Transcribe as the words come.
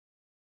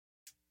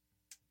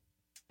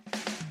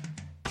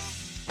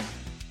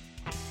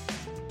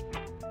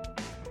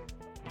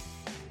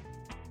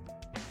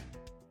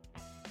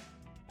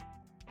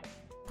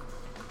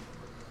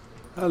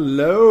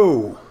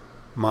Hello,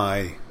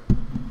 my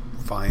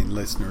fine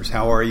listeners.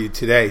 How are you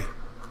today?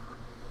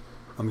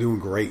 I'm doing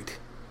great.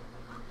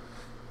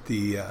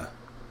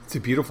 It's a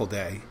beautiful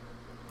day.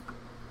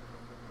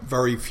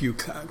 Very few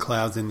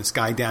clouds in the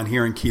sky down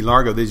here in Key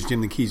Largo. This is Jim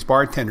the Keys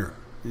Bartender.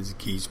 This is a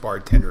Keys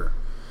Bartender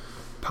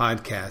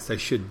podcast. I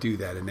should do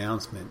that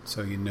announcement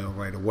so you know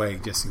right away,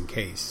 just in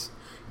case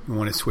you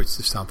want to switch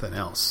to something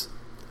else.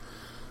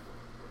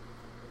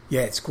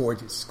 Yeah, it's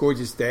gorgeous.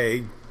 Gorgeous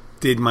day.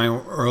 Did my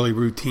early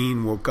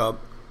routine, woke up,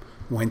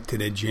 went to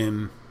the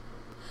gym,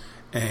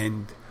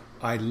 and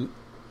I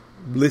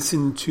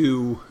listened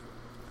to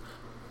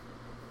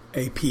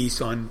a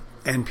piece on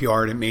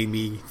NPR that made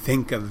me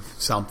think of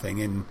something,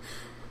 and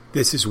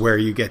this is where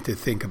you get to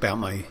think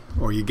about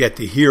you get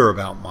to hear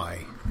about my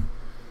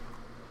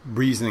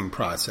reasoning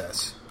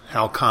process,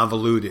 how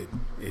convoluted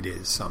it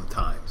is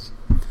sometimes.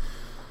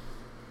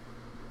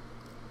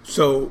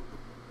 So,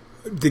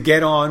 to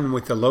get on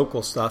with the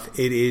local stuff,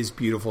 it is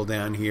beautiful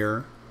down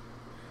here.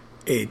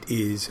 It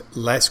is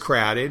less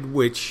crowded,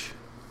 which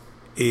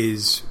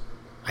is,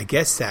 I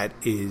guess that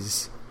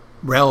is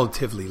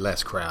relatively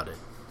less crowded.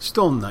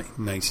 Still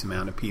nice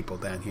amount of people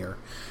down here.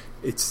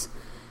 It's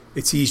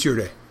easier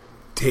to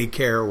take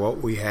care of what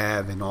we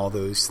have and all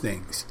those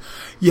things.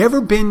 You ever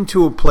been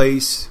to a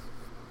place,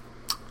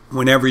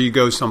 whenever you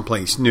go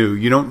someplace new,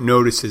 you don't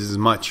notice it as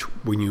much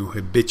when you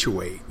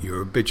habituate.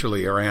 You're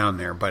habitually around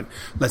there. But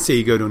let's say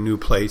you go to a new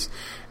place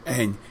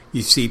and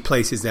you see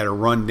places that are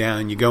run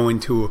down. You go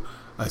into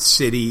a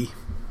city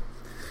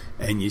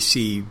and you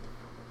see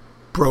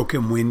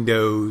broken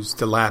windows,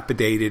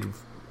 dilapidated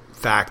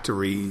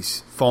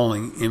factories,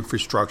 falling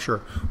infrastructure,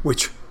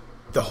 which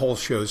the whole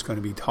show is going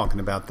to be talking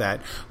about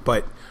that.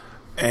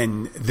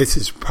 And this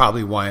is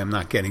probably why I'm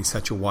not getting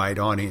such a wide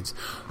audience.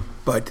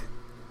 But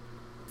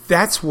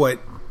that's what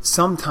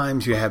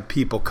sometimes you have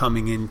people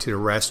coming into the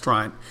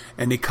restaurant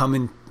and they come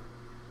in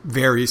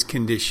various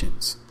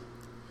conditions.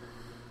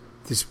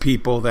 There's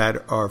people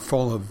that are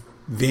full of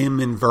vim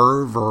and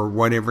verve or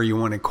whatever you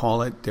want to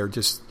call it. They're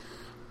just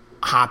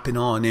hopping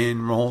on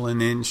in,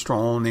 rolling in,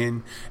 strolling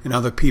in. And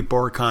other people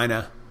are kind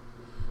of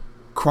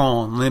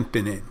crawling,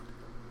 limping in.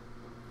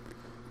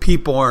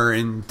 People are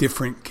in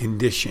different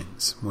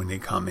conditions when they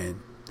come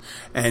in.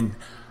 And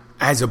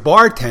as a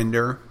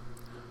bartender,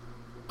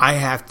 I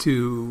have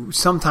to,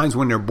 sometimes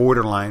when they're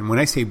borderline, when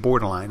I say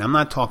borderline, I'm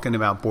not talking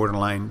about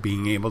borderline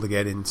being able to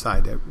get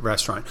inside the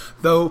restaurant.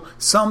 Though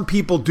some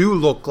people do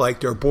look like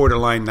they're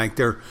borderline, like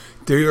they're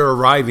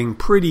arriving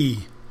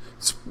pretty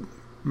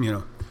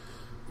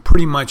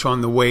much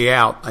on the way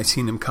out. I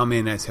seen them come in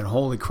and I said,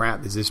 holy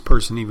crap, is this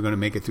person even going to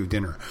make it through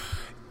dinner?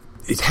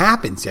 It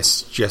happens.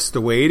 That's just the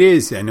way it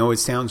is. I know it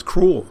sounds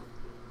cruel.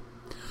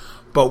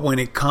 But when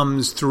it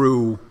comes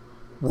through,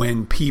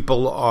 when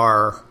people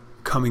are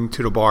coming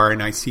to the bar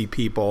and I see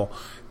people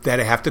that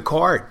have to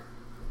card.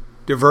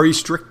 They're very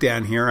strict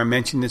down here. I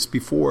mentioned this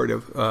before.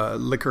 The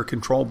Liquor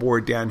Control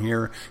Board down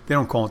here, they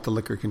don't call it the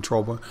Liquor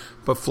Control Board,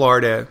 but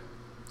Florida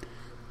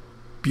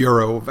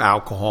Bureau of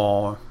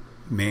Alcohol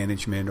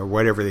Management or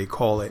whatever they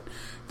call it.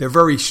 They're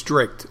very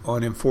strict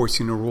on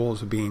enforcing the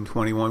rules of being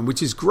 21,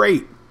 which is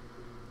great.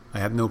 I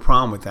have no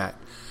problem with that.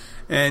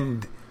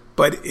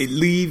 But it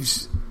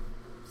leaves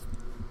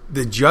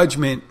the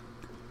judgment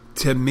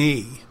to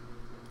me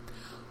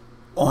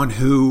on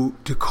who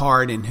to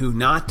card and who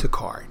not to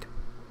card.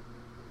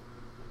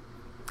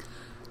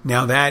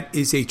 Now that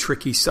is a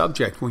tricky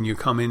subject when you're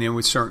coming in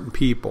with certain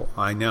people.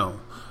 I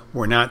know.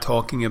 We're not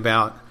talking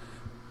about,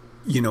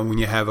 when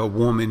you have a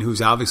woman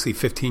who's obviously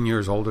 15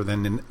 years older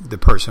than the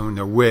person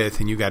they're with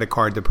and you got to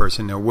card the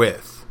person they're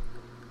with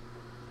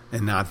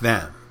and not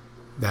them.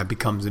 That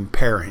becomes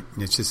apparent.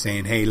 It's just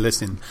saying, hey,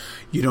 listen,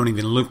 you don't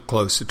even look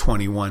close to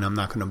 21. I'm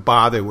not going to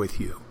bother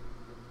with you.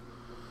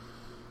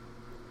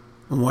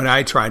 And what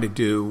I try to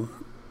do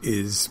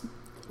is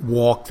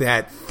walk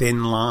that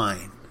thin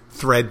line,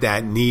 thread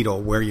that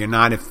needle where you're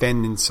not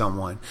offending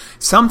someone.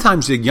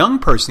 Sometimes a young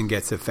person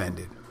gets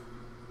offended.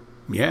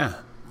 Yeah,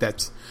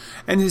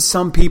 and there's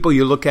some people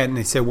you look at and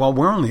they say, well,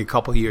 we're only a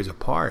couple of years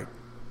apart.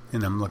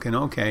 And I'm looking,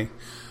 okay.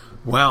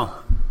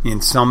 Well,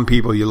 in some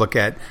people you look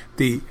at,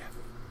 the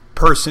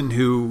person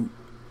who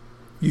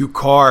you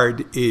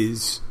card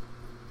is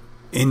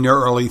in their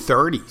early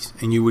 30s.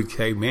 And you would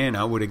say, man,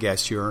 I would have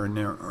guessed you're in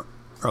their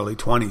early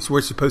 20s.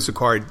 We're supposed to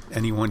card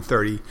anyone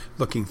 30,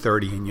 looking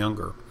 30 and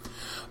younger.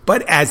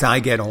 But as I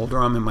get older,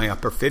 I'm in my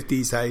upper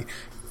 50s,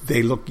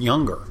 they look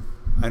younger.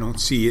 I don't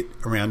see it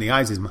around the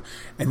eyes as much.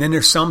 And then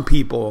there's some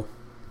people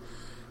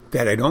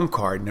that I don't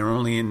card, and they're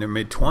only in their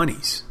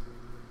mid-20s.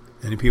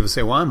 And people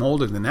say, well, I'm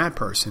older than that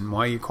person. Why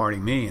are you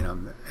carding me?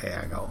 And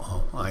I go,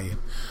 oh,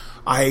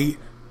 I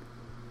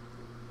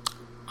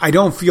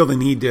don't feel the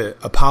need to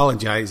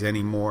apologize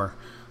anymore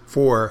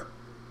for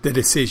the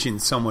decision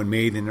someone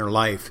made in their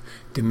life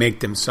to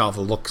make themselves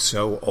look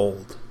so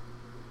old.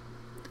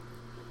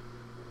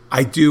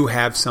 I do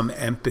have some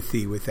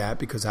empathy with that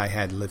because I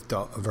had lived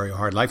a very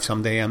hard life.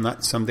 Some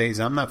days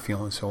I'm not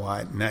feeling so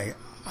hot. And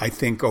I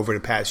think over the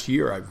past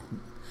year I've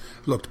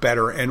looked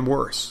better and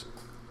worse.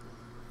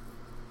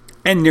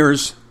 And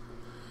there's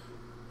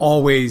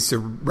always a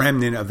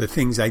remnant of the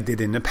things I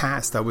did in the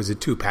past. I was a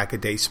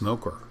 2-pack-a-day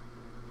smoker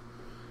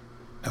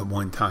at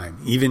one time.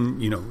 Even,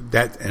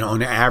 that, and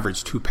on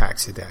average, 2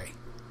 packs a day.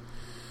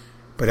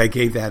 But I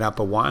gave that up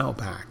a while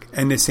back.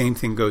 And the same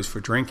thing goes for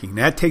drinking.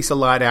 That takes a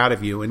lot out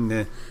of you, and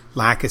the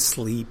lack of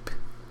sleep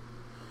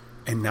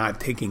and not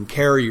taking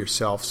care of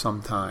yourself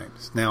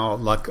sometimes. Now,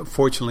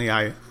 fortunately,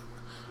 I've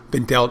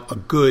been dealt a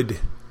good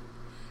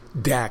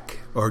deck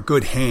or a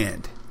good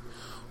hand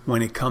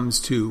when it comes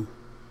to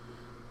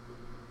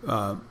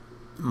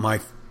my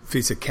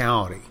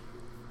physicality,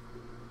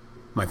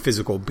 my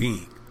physical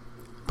being.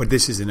 But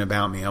this isn't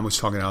about me. I was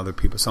talking to other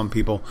people. Some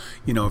people,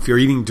 if you're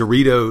eating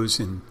Doritos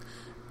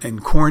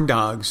and corn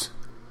dogs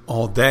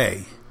all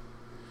day,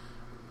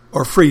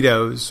 or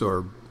Fritos,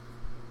 or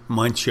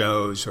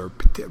Munchos, or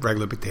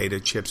regular potato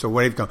chips, or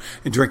whatever,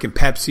 and drinking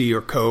Pepsi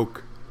or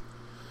Coke,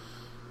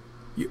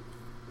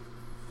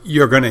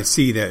 you're going to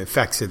see the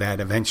effects of that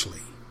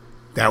eventually.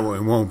 That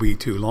won't be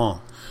too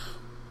long.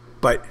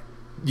 But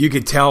you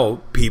could tell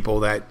people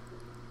that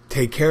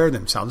take care of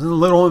themselves. And a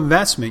little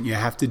investment you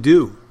have to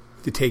do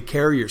to take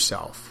care of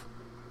yourself.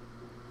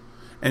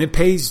 And it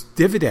pays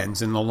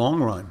dividends in the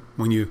long run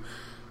when you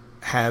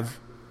have,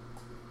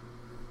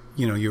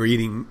 you're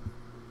eating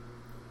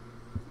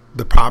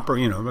the proper,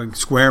 like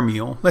square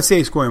meal. Let's say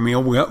a square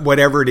meal,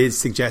 whatever it is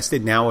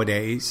suggested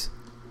nowadays.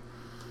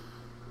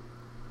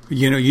 It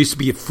used to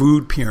be a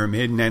food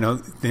pyramid, and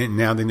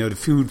now they know the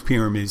food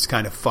pyramid is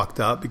kind of fucked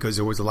up because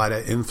there was a lot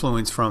of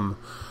influence from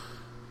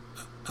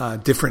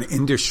different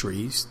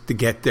industries to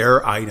get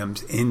their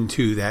items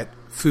into that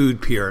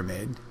food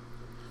pyramid.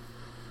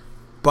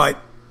 But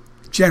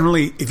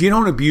generally, if you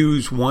don't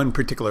abuse one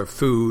particular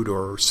food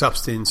or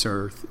substance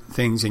or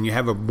things, and you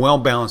have a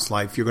well-balanced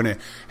life, you're going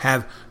to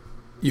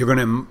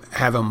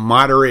have a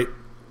moderate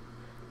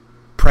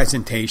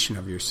presentation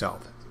of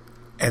yourself.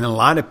 And a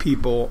lot of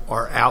people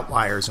are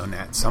outliers on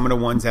that. Some of the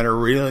ones that are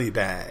really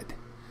bad,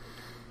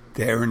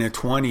 they're in their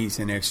 20s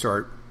and they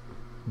start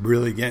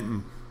really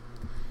getting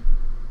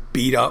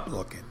beat up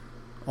looking.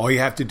 All you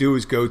have to do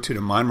is go to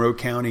the Monroe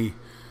County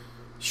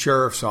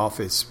Sheriff's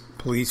Office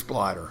police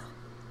blotter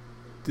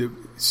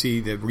to see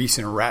the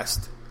recent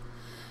arrest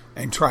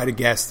and try to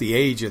guess the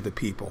age of the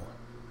people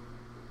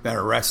that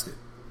are arrested.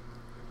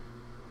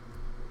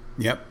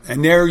 Yep.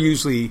 And they're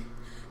usually,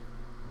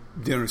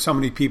 so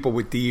many people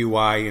with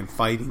DUI and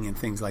fighting and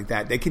things like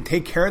that, they can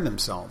take care of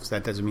themselves.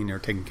 That doesn't mean they're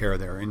taking care of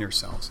their inner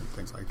selves and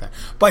things like that.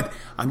 But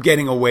I'm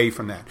getting away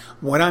from that.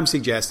 What I'm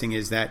suggesting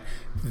is that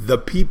the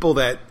people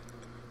that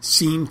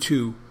seem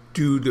to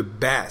do the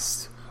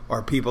best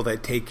are people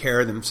that take care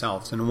of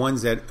themselves. And the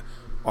ones that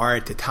are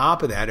at the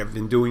top of that have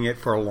been doing it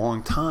for a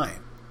long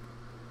time,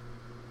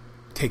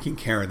 taking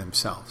care of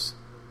themselves.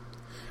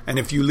 And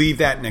if you leave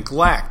that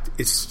neglect,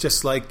 it's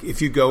just like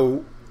if you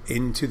go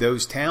into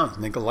those towns,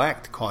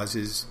 neglect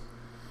causes,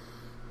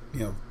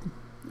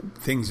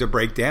 things to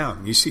break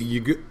down. You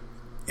see,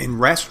 in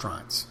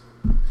restaurants,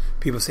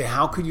 people say,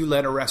 how could you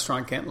let a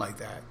restaurant get like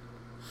that?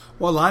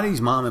 Well, a lot of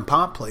these mom and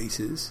pop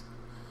places,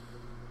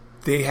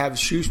 they have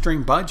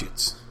shoestring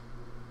budgets,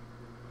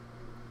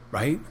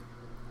 right?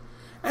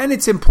 And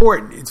it's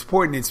important. It's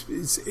important.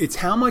 It's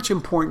how much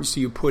importance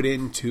do you put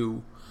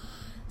into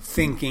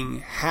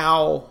thinking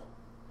how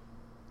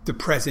the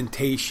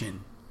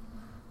presentation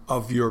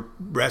of your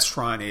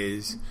restaurant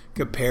is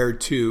compared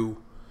to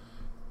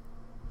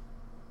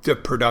the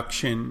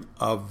production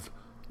of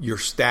your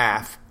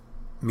staff,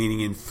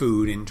 meaning in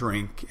food and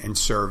drink and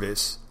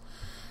service.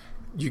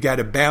 You got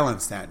to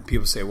balance that. And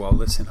people say, well,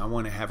 listen, I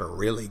want to have a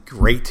really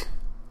great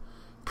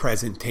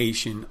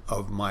presentation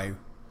of my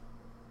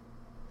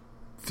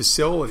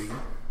facility,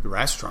 the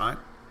restaurant,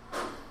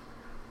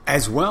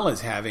 as well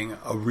as having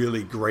a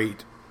really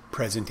great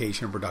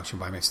presentation and production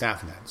by my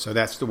staff in that. So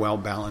that's the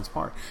well-balanced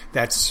part.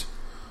 That's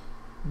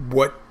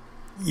what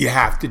you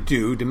have to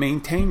do to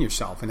maintain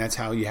yourself. And that's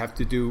how you have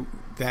to do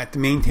that to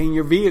maintain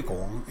your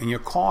vehicle and your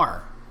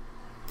car.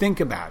 Think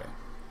about it.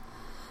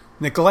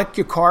 Neglect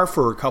your car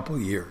for a couple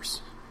of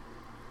years.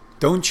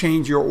 Don't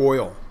change your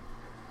oil.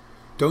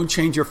 Don't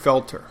change your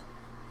filter.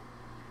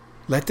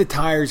 Let the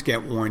tires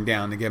get worn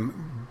down to get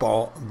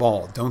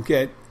bald. Don't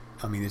get,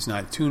 it's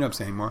not tune-ups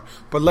anymore,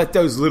 but let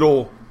those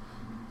little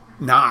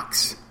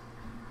knocks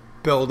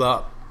build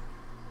up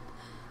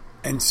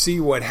and see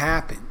what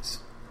happens.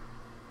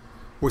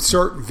 With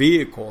certain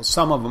vehicles,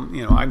 some of them,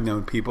 I've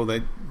known people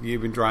that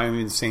you've been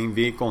driving the same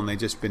vehicle and they've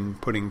just been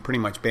putting pretty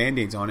much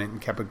Band-Aids on it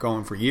and kept it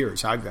going for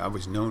years. I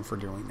was known for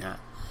doing that.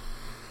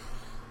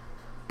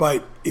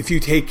 But if you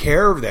take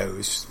care of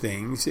those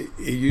things, it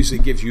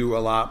usually gives you a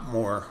lot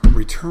more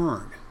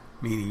return,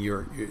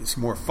 meaning it's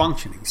more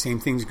functioning. Same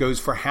thing goes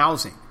for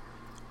housing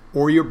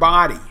or your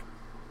body.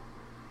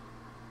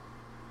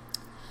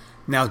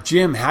 Now,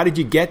 Jim, how did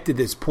you get to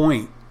this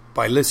point?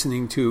 By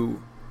listening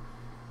to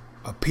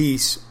a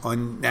piece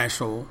on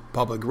National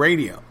Public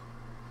Radio.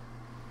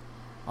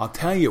 I'll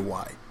tell you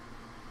why.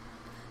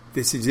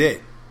 This is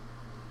it.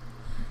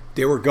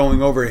 they were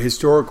going over a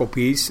historical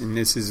piece, and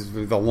this is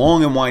the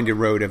long and winding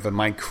road of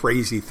my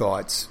crazy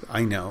thoughts,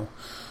 I know.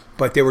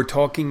 But they were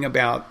talking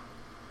about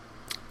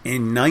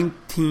in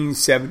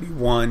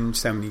 1971,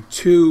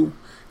 72,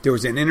 there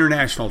was an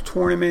international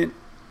tournament,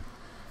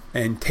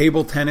 and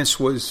table tennis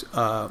was,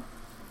 I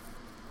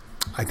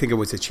think it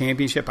was a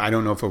championship. I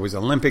don't know if it was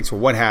Olympics or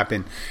what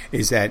happened,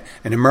 is that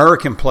an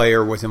American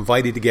player was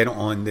invited to get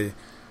on the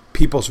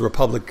People's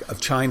Republic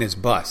of China's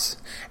bus.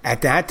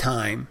 At that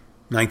time,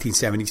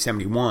 1970,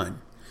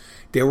 71,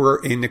 they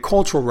were in the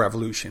Cultural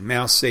Revolution,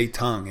 Mao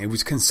Zedong. It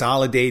was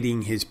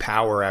consolidating his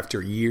power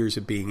after years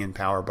of being in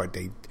power, but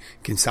they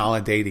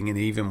consolidating it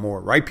even more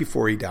right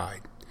before he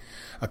died,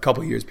 a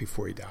couple of years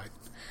before he died.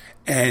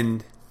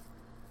 And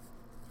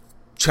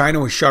China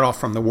was shut off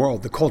from the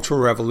world. The Cultural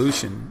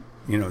Revolution,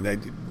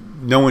 that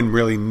no one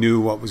really knew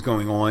what was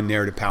going on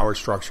there, the power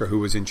structure, who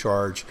was in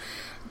charge,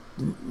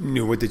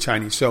 knew what the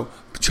Chinese. So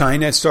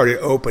China started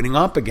opening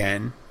up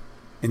again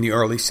in the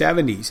early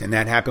 70s, and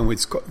that happened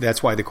with,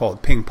 that's why they call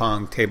it ping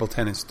pong table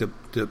tennis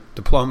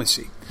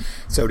diplomacy.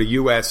 So the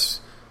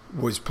U.S.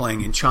 was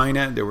playing in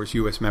China, there was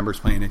U.S. members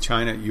playing in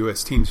China,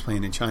 U.S. teams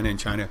playing in China, and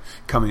China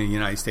coming to the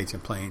United States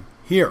and playing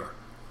here.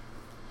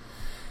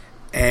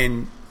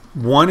 And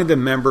one of the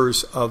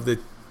members of the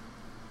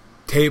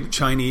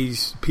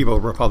Chinese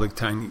People's Republic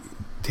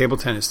table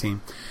tennis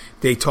team,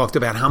 they talked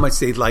about how much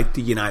they liked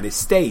the United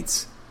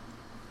States.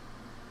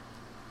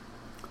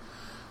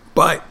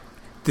 But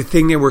the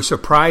thing they were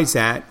surprised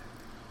at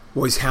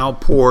was how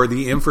poor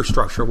the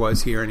infrastructure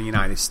was here in the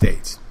United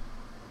States.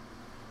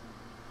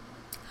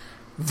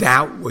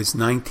 That was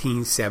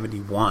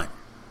 1971.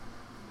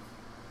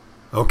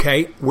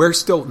 Okay? We're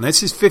still, and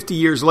this is 50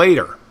 years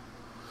later,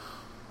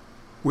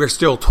 we're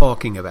still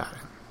talking about it.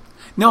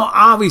 Now,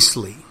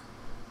 obviously,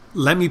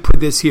 let me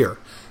put this here.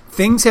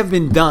 Things have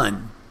been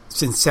done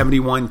since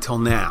 71 till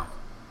now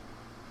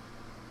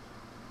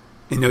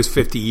in those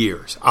 50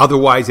 years.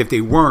 Otherwise, if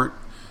they weren't,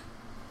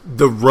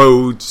 the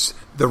roads,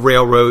 the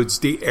railroads,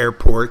 the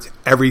airports,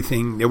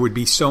 everything, there would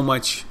be so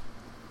much,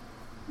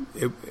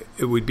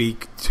 it would be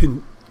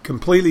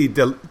completely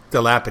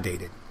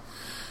dilapidated.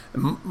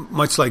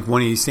 Much like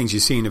one of these things you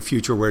see in the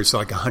future where it's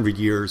like 100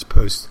 years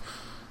post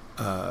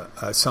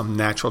some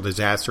natural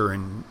disaster,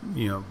 and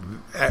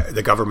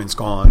the government's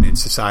gone and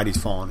society's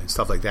fallen and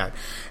stuff like that.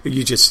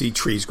 You just see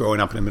trees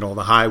growing up in the middle of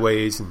the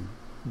highways and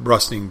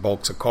rusting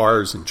bulks of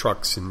cars and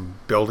trucks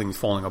and buildings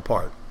falling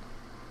apart.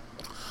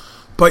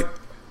 But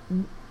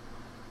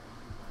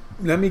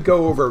let me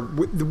go over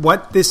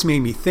what this made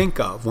me think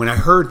of when I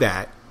heard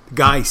that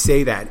guy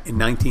say that in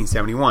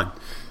 1971.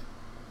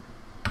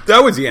 That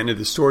was the end of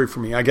the story for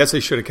me. I guess I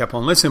should have kept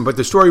on listening, but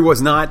the story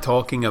was not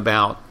talking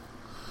about,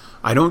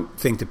 I don't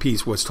think the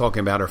piece was talking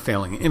about our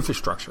failing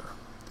infrastructure,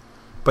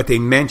 but they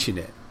mentioned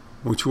it,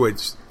 which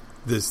was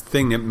this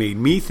thing that made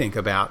me think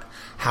about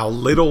how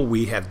little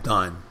we have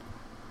done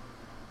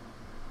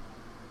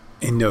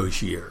in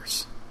those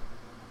years.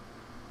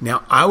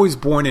 Now, I was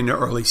born in the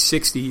early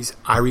 60s.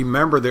 I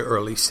remember the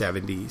early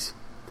 70s.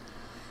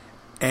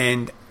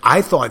 And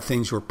I thought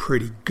things were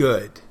pretty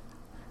good.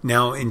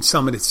 Now, in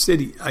some of the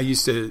city, I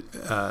used to,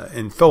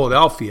 in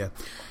Philadelphia,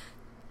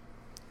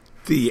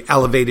 the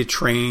elevated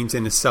trains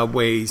and the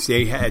subways,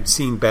 they had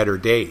seen better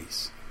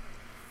days.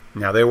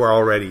 Now, they were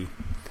already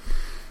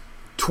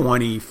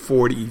 20,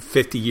 40,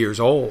 50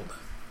 years old.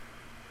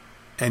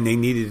 And they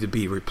needed to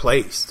be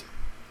replaced.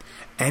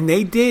 And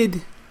they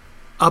did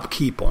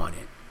upkeep on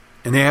it.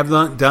 And they have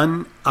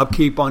done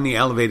upkeep on the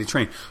elevated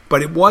train.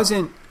 But it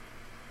wasn't,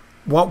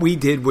 what we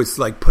did was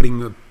like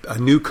putting a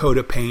new coat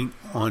of paint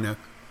on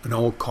an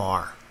old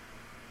car.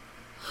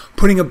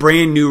 Putting a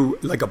brand new,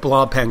 like a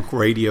Blaupunkt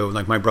radio,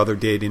 like my brother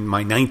did in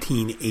my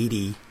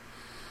 1980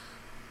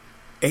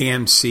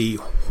 AMC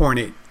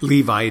Hornet,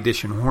 Levi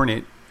Edition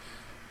Hornet,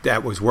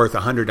 that was worth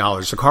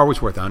 $100. The car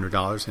was worth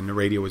 $100, and the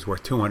radio was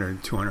worth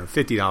 $200,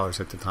 $250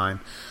 at the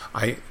time.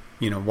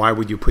 Why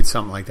would you put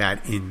something like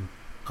that in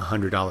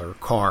 $100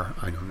 car?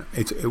 I don't know.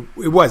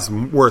 It was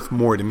worth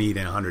more to me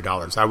than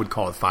 $100. I would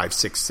call it $500,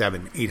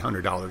 $600, $700,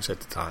 $800 at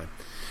the time,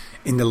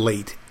 in the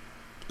later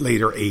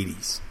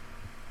 80s,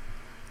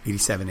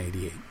 87,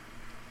 88.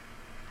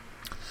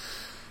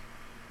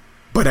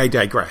 But I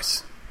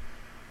digress.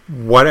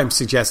 What I'm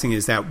suggesting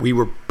is that we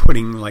were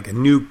putting like a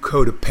new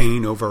coat of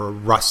paint over a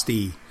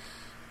rusty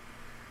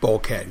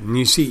bulkhead, and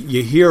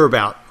you hear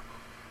about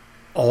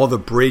all the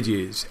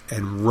bridges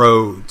and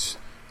roads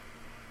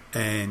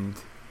and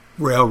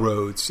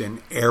railroads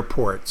and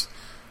airports,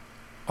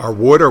 our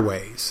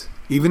waterways.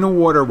 Even the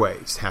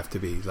waterways have to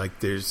be like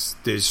there's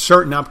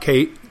certain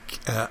upkeep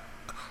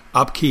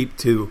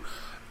to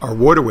our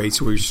waterways,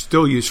 so we're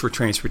still used for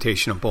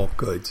transportation of bulk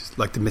goods,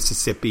 like the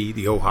Mississippi,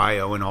 the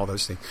Ohio, and all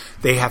those things.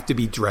 They have to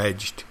be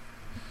dredged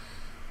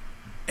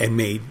and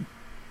made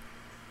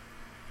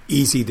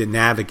easy to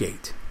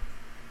navigate.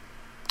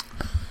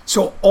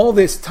 So all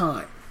this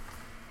time,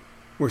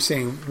 we're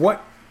saying,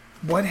 what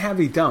have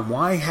we done?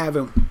 Why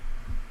haven't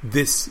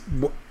this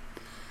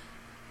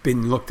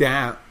been looked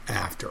at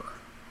after?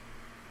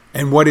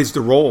 And what is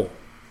the role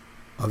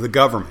of the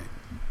government?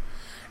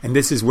 and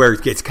this is where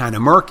it gets kind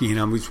of murky.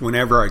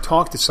 Whenever I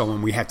talk to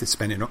someone, we have to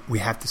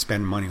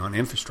spend money on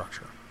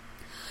infrastructure.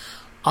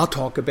 I'll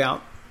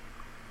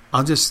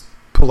just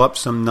pull up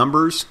some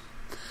numbers.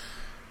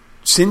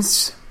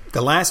 Since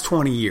the last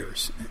 20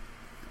 years,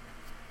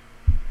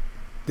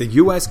 the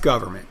U.S.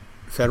 government,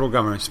 federal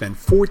government, spent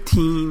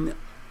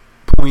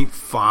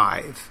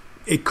 14.5.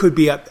 It could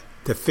be up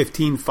to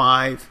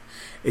 15.5.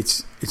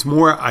 It's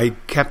more. I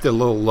kept it a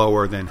little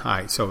lower than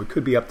high, so it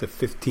could be up to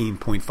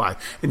 15.5.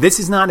 And this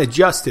is not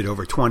adjusted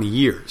over 20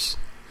 years.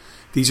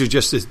 These are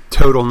just the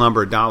total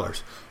number of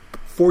dollars.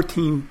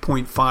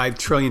 $14.5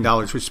 trillion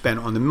was spent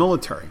on the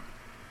military.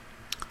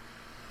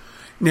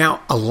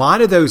 Now, a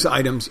lot of those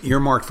items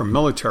earmarked for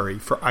military,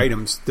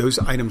 those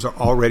items are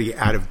already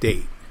out of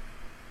date.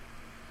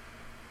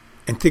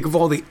 And think of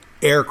all the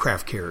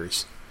aircraft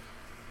carriers,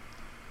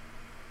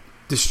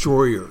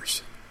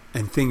 destroyers,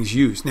 and things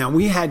used. Now,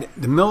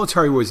 the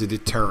military was a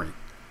deterrent,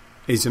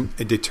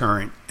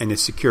 and a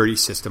security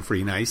system for the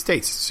United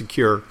States to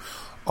secure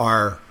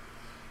our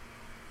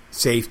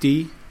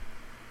safety,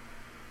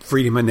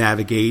 freedom of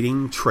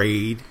navigating,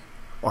 trade,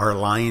 our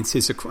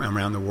alliances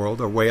around the world,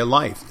 our way of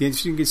life. You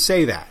can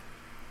say that.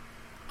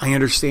 I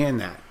understand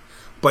that.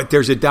 But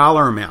there's a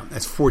dollar amount.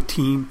 That's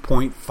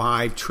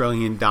 $14.5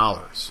 trillion.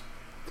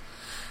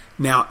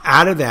 Now,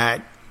 out of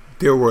that,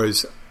 there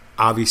was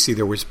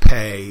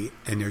pay,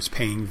 and there's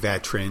paying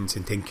veterans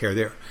and taking care of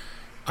their.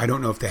 I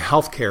don't know if the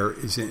health care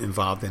is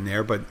involved in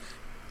there, but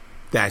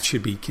that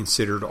should be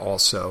considered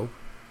also,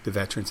 the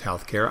veterans'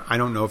 health care. I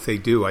don't know if they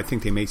do. I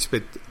think they may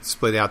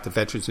split out the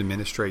Veterans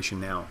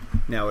Administration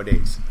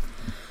nowadays.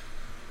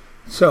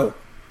 So,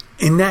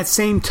 in that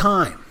same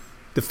time,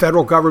 the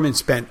federal government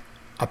spent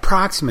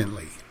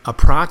approximately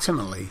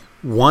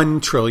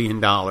 $1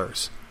 trillion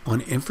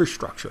on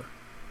infrastructure.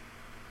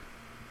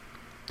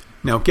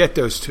 Now, get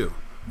those two.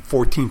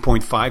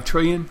 14.5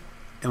 trillion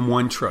and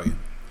 1 trillion.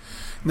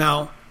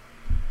 Now,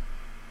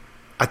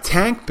 a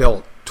tank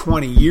built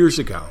 20 years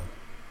ago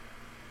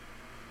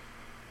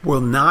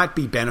will not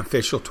be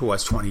beneficial to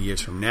us 20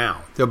 years from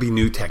now. There'll be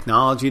new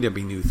technology, there'll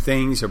be new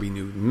things, there'll be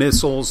new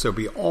missiles, there'll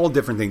be all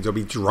different things. There'll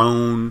be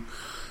drone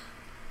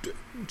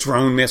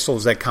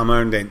missiles that come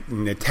on,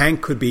 and the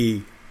tank could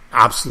be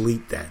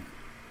obsolete then,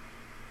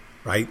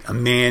 right? A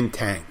manned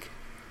tank.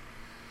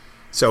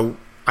 So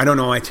I don't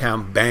know how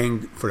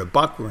bang for the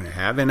buck we're going to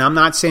have, and I'm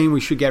not saying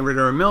we should get rid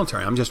of our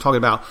military. I'm just talking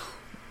about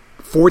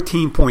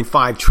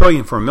 $14.5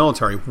 trillion for a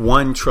military,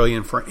 $1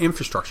 trillion for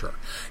infrastructure.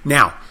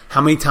 Now,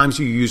 how many times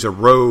do you use a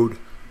road,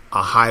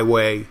 a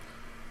highway,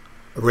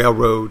 a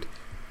railroad?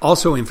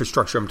 Also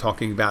infrastructure, I'm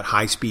talking about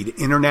high-speed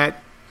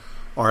internet,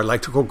 our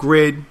electrical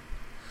grid.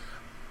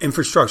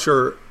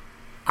 Infrastructure,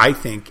 I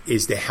think,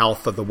 is the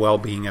health of the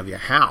well-being of your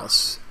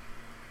house,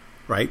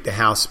 right? The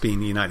house being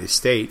the United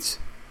States.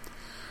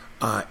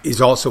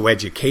 Is also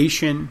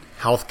education,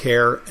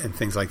 healthcare, and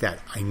things like that.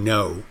 I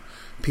know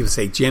people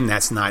say, Jim,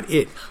 that's not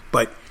it.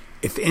 But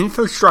if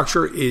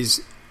infrastructure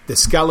is the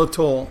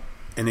skeletal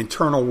and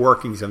internal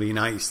workings of the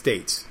United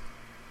States,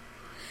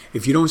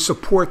 if you don't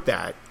support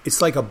that,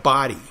 it's like a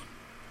body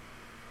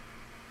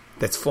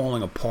that's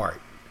falling apart.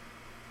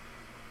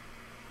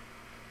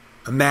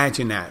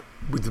 Imagine that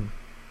with the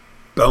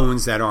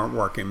bones that aren't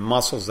working,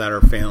 muscles that are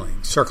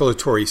failing.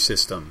 Circulatory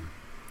system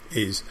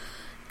is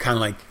kind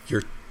of like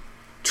your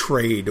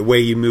trade, the way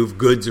you move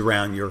goods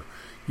around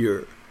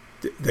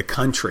the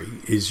country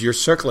is your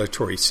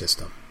circulatory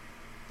system,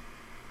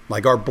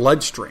 like our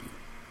bloodstream.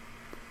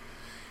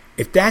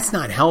 If that's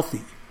not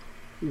healthy,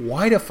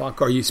 why the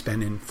fuck are you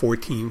spending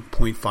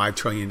 $14.5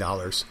 trillion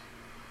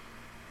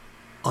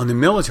on the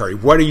military?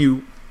 What are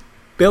you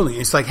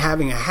building? It's like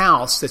having a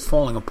house that's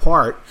falling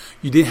apart.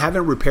 You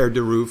haven't repaired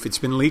the roof. It's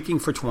been leaking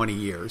for 20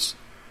 years.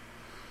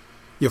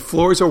 Your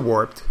floors are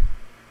warped.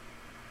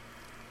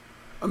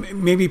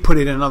 Maybe put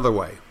it another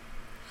way.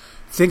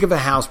 Think of a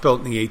house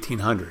built in the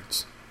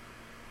 1800s,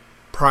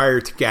 prior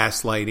to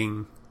gas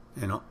lighting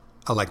and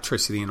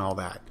electricity and all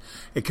that.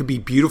 It could be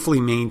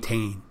beautifully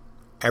maintained.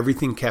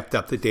 Everything kept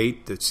up to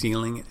date, the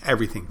ceiling,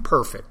 everything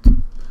perfect,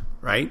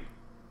 right?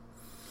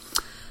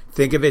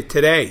 Think of it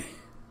today,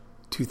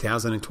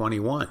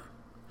 2021.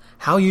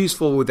 How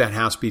useful would that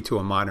house be to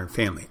a modern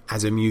family?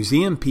 As a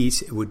museum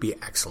piece, it would be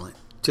excellent.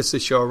 Just to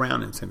show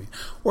around and something.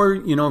 Or,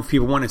 if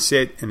people want to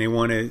sit and they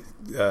want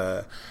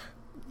a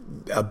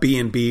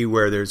B&B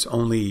where there's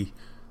only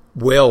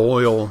whale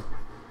oil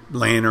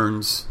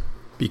lanterns,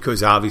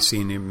 because obviously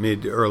in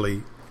the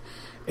early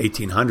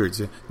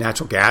 1800s,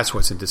 natural gas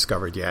wasn't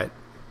discovered yet.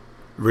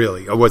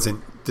 Really, it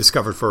wasn't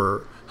discovered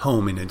for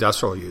home and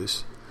industrial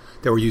use.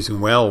 They were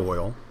using whale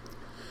oil.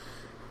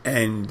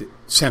 And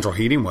central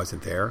heating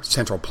wasn't there.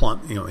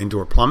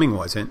 Indoor plumbing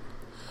wasn't.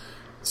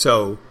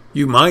 So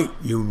you might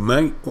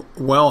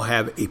well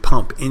have a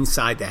pump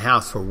inside the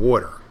house for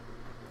water,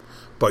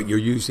 but you're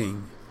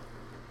using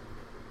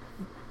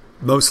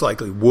most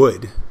likely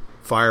wood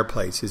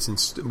fireplaces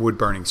and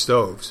wood-burning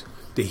stoves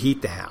to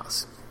heat the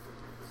house.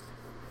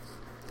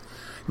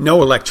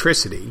 No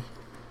electricity,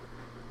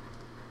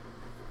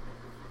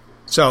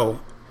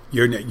 so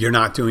you're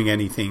not doing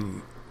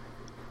anything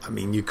I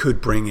mean, you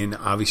could bring in,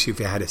 obviously, if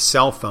you had a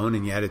cell phone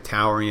and you had a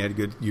tower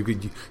and you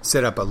could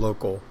set up a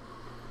local,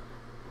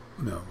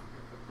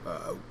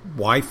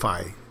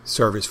 Wi-Fi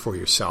service for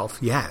yourself.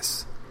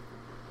 Yes.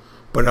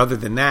 But other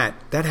than that,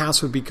 that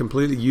house would be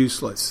completely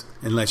useless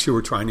unless you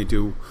were trying to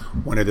do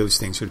one of those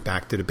things with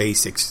back to the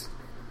basics,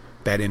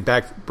 bed and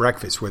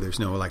breakfast, where there's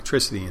no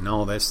electricity and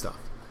all that stuff,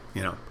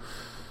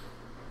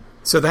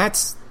 So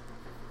that's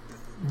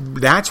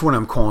what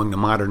I'm calling the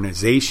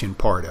modernization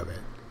part of it.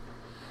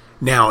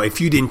 Now, if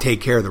you didn't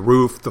take care of the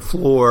roof, the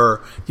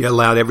floor, you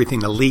allowed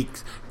everything to leak,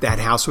 that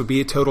house would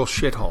be a total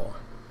shithole.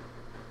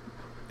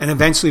 And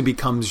eventually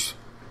becomes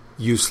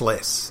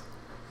useless.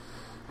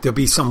 There'll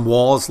be some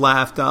walls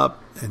left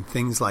up and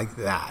things like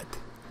that.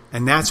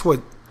 And that's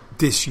what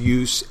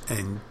disuse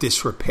and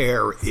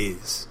disrepair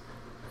is.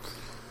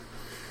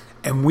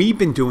 And we've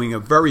been doing a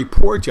very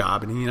poor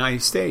job in the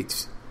United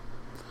States.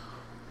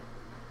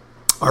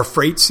 Our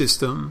freight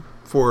system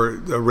for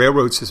the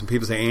railroad system,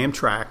 people say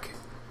Amtrak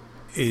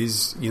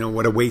is,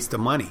 what a waste of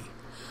money.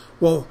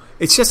 Well,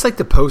 it's just like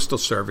the Postal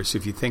Service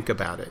if you think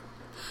about it.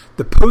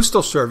 The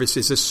Postal Service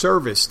is a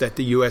service that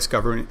the U.S.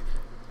 government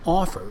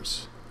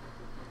offers.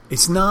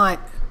 It's not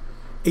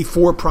a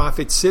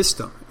for-profit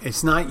system.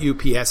 It's not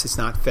UPS. It's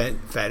not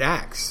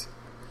FedEx.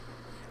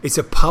 It's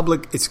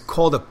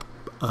called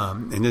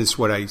and this is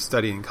what I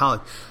studied in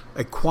college,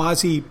 a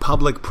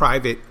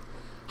quasi-public-private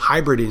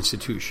hybrid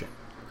institution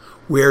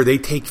where they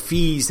take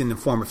fees in the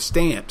form of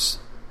stamps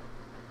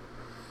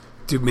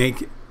to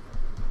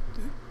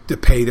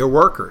pay their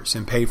workers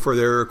and pay for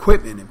their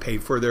equipment and pay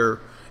for their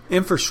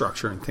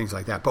infrastructure and things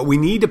like that. But we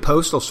need the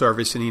Postal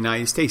Service in the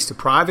United States to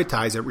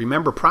privatize it.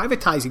 Remember,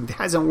 privatizing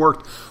hasn't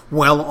worked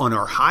well on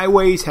our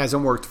highways,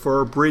 hasn't worked for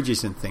our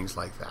bridges and things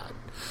like that.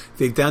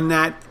 They've done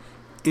that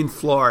in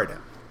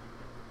Florida,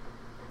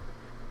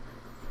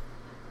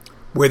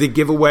 where they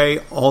give away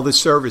all the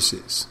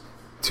services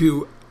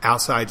to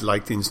outside,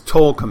 like the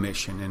toll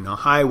commission and the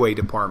highway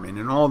department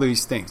and all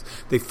these things.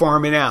 They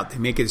farm it out. They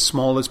make it as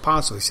small as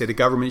possible. They say the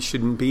government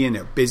shouldn't be in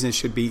there. Business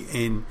should be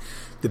in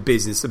the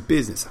business of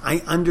business. I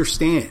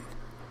understand.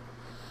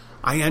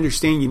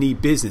 You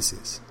need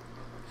businesses.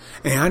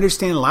 And I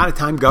understand a lot of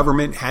time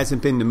government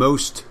hasn't been the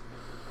most,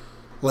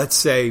 let's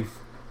say,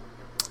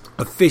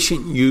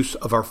 efficient use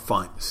of our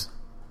funds.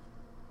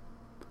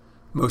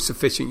 Most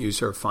efficient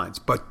use of our funds.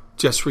 But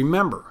just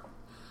remember,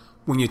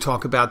 when you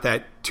talk about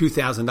that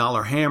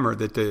 $2,000 hammer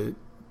that the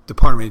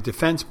Department of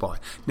Defense bought.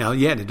 Now,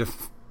 the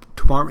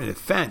Department of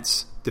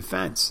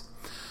Defense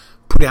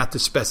put out the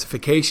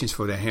specifications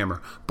for the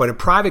hammer, but a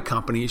private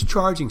company is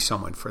charging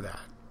someone for that.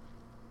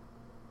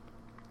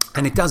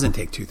 And it doesn't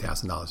take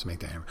 $2,000 to make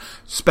the hammer.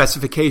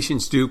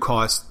 Specifications do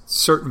cost,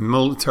 certain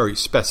military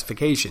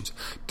specifications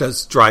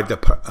does drive the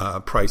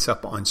price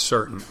up on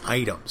certain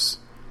items.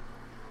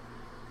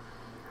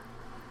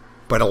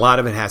 But a lot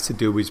of it has to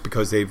do is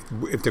because if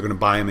they're going to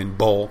buy them in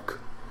bulk,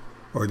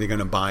 or they're going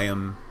to buy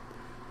them,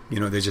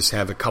 they just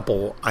have a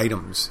couple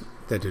items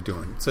that they're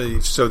doing.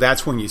 So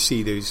that's when you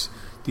see these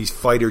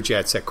fighter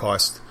jets that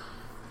cost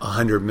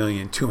 $100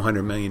 million,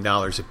 $200 million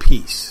a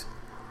piece.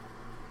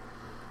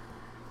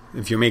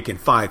 If you're making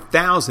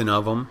 5,000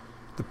 of them,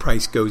 the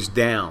price goes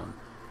down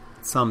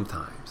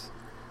sometimes.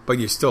 But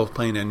you're still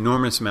paying an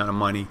enormous amount of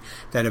money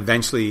that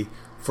eventually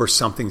for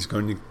something's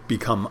going to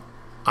become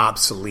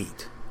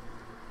obsolete.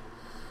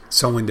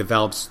 Someone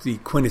develops the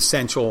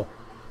quintessential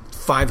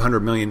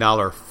 $500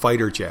 million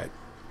fighter jet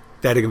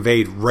that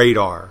evade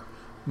radar,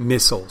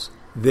 missiles,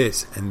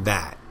 this and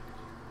that,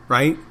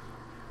 right?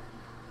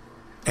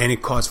 And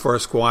it costs for a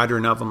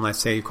squadron of them, let's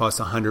say it costs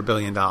 $100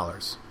 billion.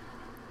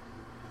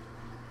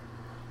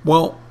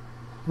 Well,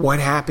 what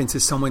happens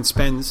if someone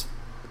spends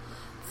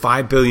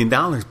 $5 billion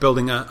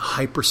building a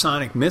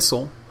hypersonic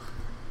missile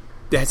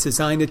that's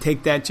designed to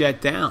take that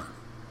jet down?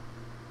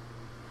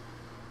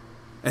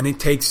 And it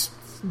takes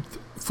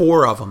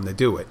 4 of them to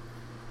do it.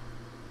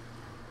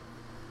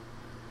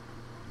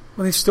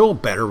 Well, there's still a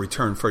better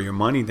return for your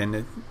money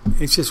than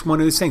it's just one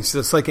of those things.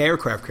 It's like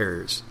aircraft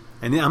carriers.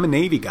 And I'm a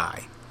Navy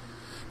guy.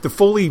 The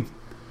fully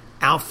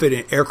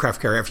outfitted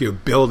aircraft carrier, after you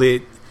build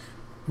it,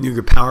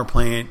 nuclear power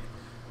plant,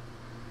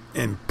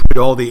 and put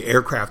all the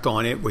aircraft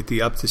on it with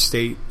the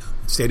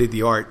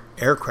state-of-the-art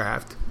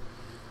aircraft,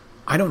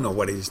 I don't know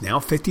what it is now,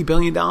 $50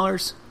 billion?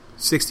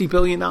 $60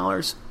 billion?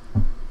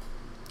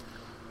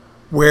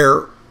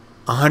 Where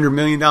 $100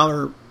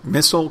 million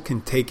missile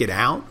can take it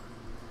out.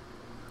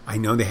 I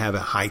know they have a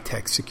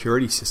high-tech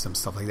security system,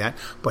 stuff like that.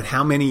 But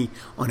how many,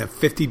 on a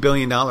 $50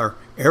 billion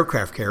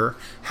aircraft carrier,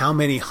 how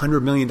many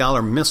 $100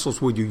 million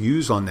missiles would you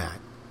use on that?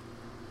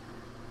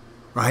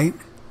 Right?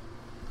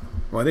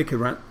 Well, they could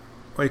run.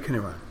 What can they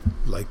run?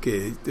 Like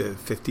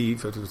 50,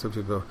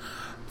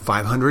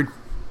 500?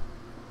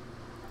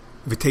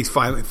 If it takes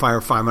fire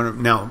 500.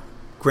 Now,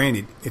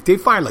 granted, if they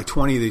fired like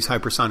 20 of these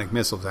hypersonic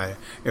missiles at an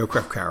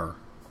aircraft carrier,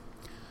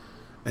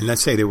 and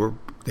let's say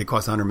they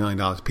cost $100 million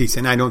a piece,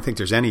 and I don't think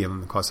there's any of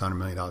them that cost $100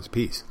 million a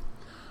piece.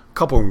 A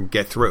couple of them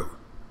get through,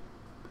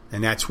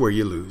 and that's where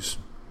you lose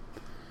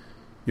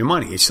your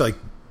money. It's like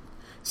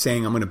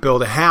saying I'm going to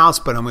build a house,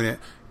 but I'm going to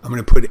I'm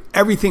going to put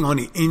everything on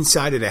the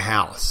inside of the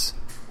house.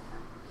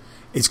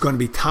 It's going to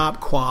be top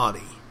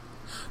quality.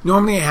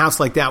 Normally a house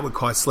like that would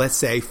cost, let's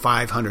say,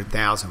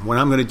 $500,000. What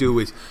I'm going to do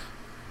is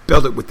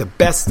build it with the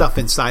best stuff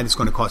inside. It's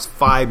going to cost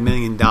 $5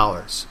 million.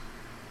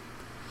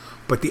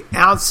 But the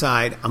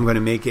outside, I'm going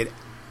to make it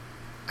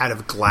out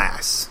of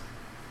glass.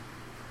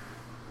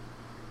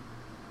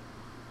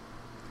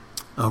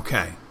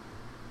 Okay.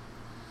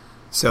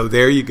 So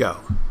there you go.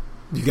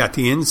 You got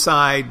the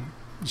inside,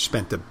 you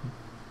spent the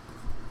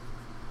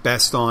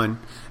best on,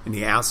 and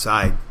the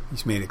outside, you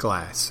made of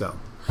glass. So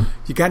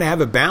you got to have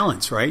a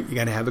balance, right? You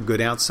got to have a good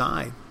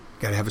outside.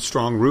 You got to have a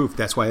strong roof.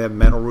 That's why I have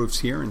metal roofs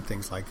here and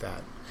things like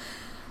that.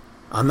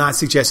 I'm not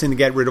suggesting to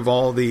get rid of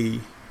all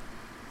the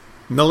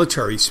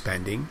military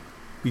spending.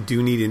 We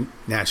do need a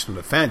national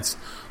defense,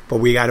 but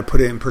we got to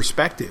put it in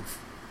perspective.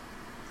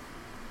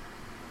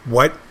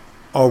 What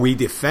are we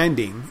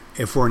defending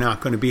if we're not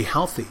going to be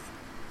healthy?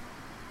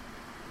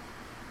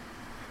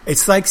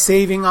 It's like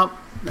saving up,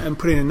 and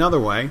put it another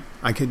way,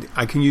 I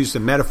can use the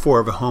metaphor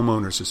of a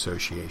homeowners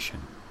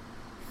association.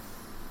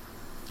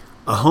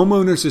 A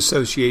homeowners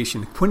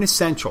association, a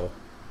quintessential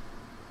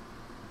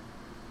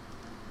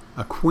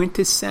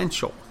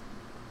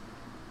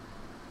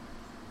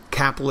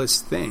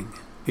capitalist thing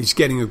is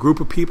getting a group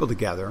of people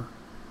together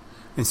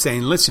and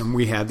saying, listen,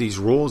 we have these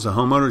rules of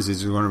homeowners. This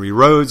is going to be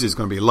roads. This is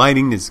going to be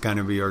lighting. This is going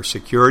to be our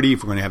security.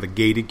 If we're going to have a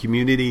gated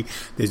community,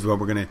 this is what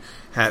we're going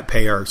to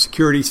pay our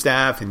security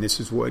staff. And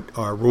this is what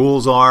our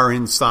rules are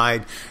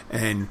inside.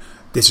 And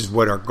this is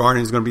what our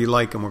garden is going to be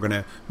like. And we're going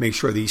to make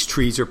sure these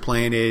trees are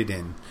planted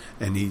and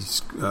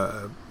these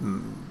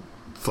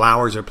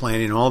flowers are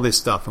planted and all this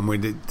stuff. And we're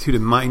to the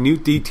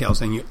minute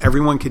details. And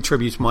everyone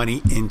contributes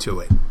money into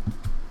it.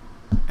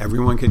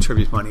 Everyone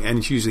contributes money. And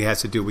it usually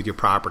has to do with your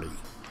property.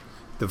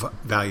 The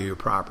value of your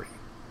property.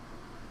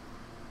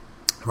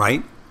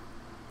 Right?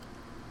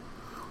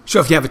 So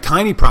if you have a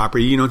tiny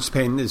property, you don't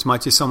spend as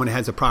much as someone who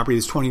has a property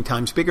that's 20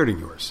 times bigger than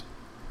yours.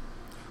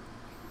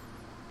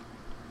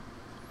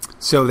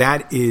 So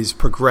that is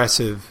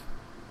progressive.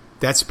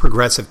 That's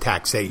progressive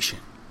taxation.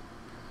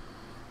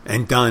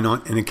 And done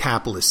in a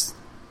capitalist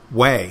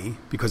way,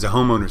 because a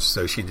homeowners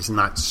association is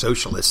not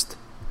socialist.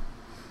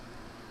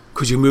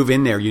 Because you move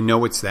in there, you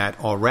know it's that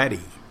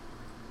already.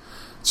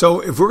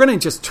 So if we're going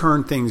to just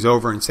turn things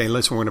over and say,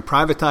 listen, we're going to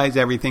privatize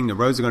everything, the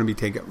roads are going to be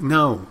taken.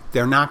 No,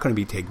 they're not going to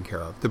be taken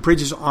care of. The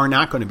bridges are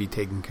not going to be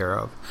taken care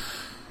of.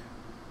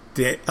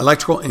 The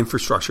electrical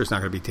infrastructure is not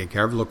going to be taken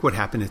care of. Look what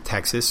happened in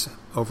Texas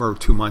over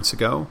 2 months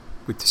ago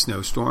with the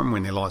snowstorm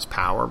when they lost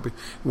power. It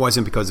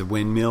wasn't because of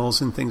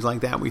windmills and things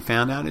like that. We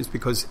found out it's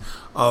because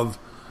of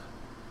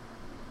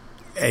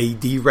a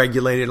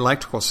deregulated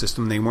electrical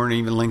system. They weren't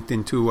even linked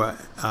into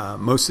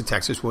most of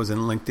Texas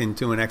wasn't linked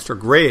into an extra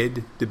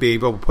grid to be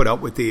able to put up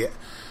with the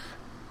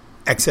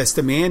excess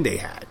demand they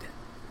had.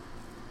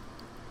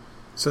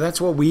 So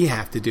that's what we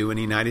have to do in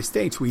the United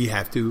States. We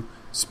have to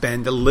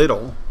spend a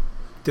little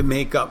to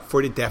make up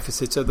for the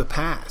deficits of the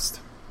past.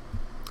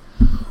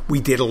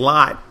 We did a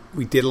lot.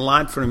 We did a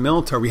lot for the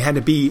military. We had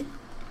to be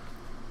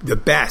the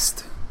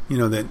best. You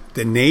know,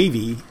 the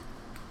Navy,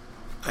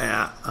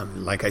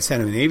 like I said,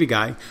 I'm a Navy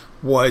guy,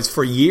 was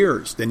for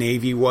years, the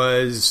Navy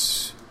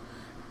was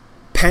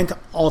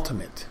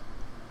penultimate,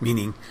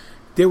 meaning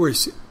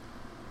the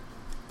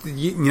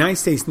United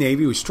States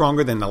Navy was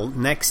stronger than the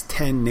next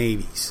 10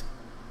 navies.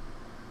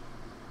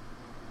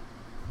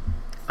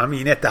 I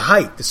mean, at the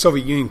height, the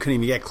Soviet Union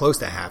couldn't even get close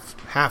to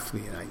half the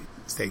United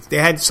States. They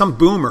had some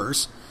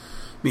boomers,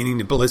 meaning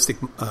the ballistic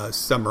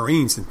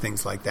submarines and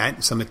things like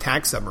that, some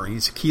attack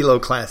submarines,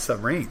 Kilo-class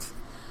submarines.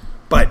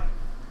 But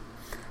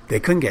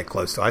they couldn't get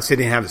close to us. They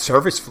didn't have a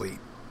surface fleet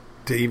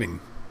to even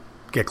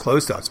get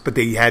close to us. But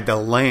they had the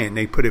land.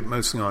 They put it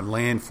mostly on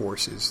land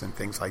forces and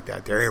things like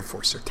that. Their air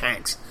force, their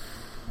tanks,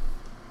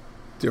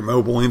 their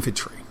mobile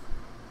infantry.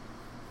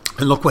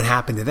 And look what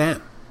happened to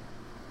them.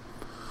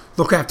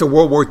 Look after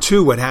World War II,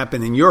 what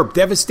happened in Europe.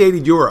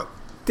 Devastated Europe.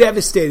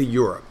 Devastated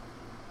Europe.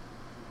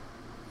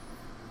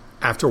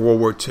 After World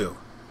War II.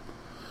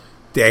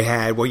 They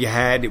had, what you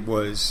had, it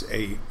was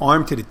a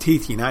armed to the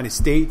teeth United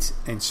States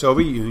and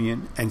Soviet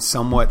Union and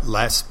somewhat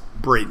less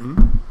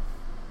Britain.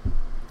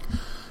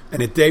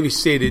 And it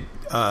devastated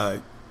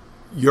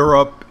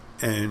Europe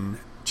and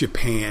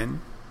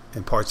Japan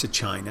and parts of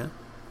China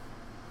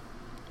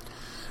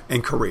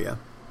and Korea.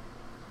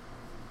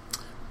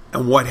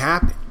 And what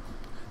happened?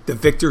 The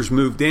victors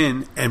moved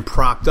in and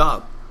propped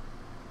up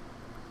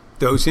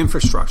those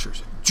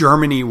infrastructures.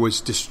 Germany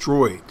was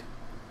destroyed.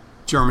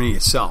 Germany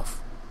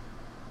itself.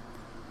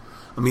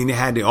 I mean, they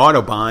had the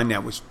Autobahn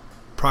that was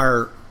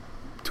prior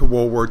to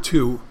World War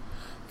II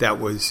that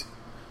was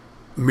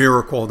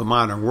miracle of the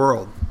modern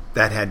world.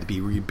 That had to be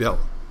rebuilt.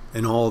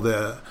 And all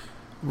the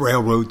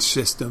railroad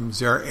systems,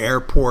 their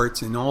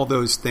airports, and all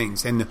those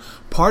things. And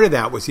part of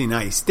that was the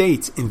United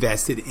States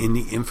invested in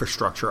the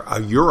infrastructure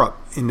of Europe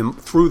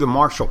through the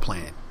Marshall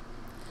Plan.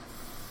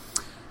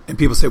 And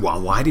people say, well,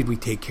 why did we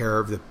take care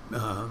of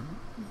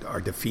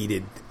our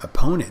defeated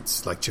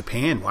opponents like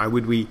Japan? Why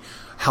would we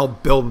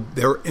help build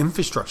their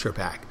infrastructure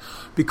back?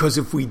 Because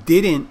if we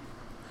didn't,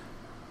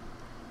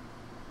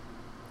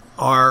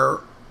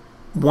 our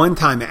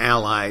one-time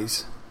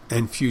allies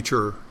and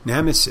future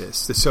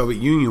nemesis, the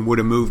Soviet Union, would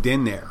have moved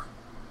in there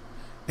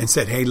and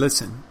said, hey,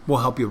 listen, we'll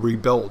help you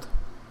rebuild.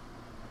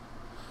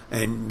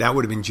 And that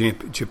would have been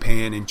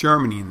Japan and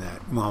Germany in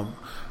that. Well,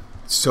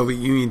 the Soviet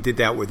Union did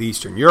that with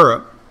Eastern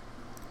Europe.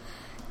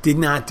 Did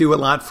not do a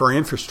lot for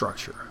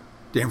infrastructure.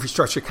 The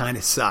infrastructure kind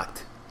of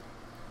sucked.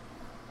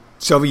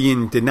 Soviet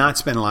Union did not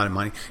spend a lot of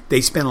money.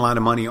 They spent a lot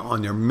of money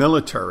on their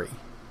military.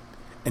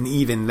 And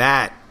even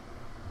that,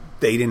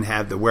 they didn't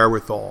have the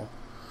wherewithal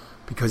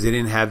because they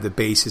didn't have the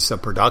basis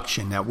of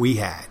production that we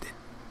had.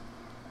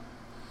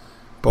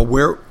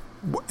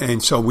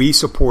 And so we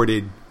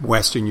supported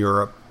Western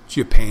Europe,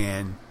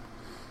 Japan,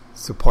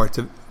 so parts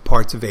of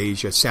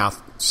Asia,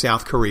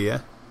 South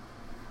Korea,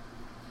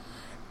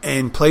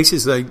 and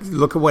places like,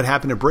 look at what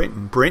happened to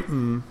Britain.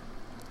 Britain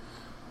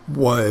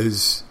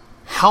was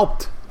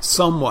helped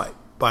somewhat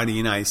by the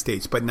United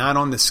States, but not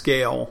on the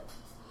scale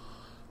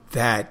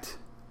that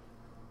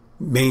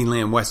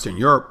mainland Western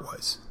Europe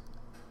was.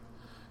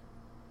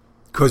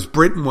 Because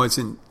Britain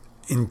wasn't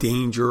in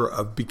danger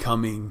of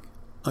becoming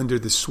under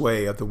the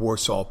sway of the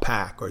Warsaw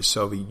Pact or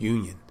Soviet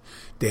Union.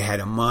 They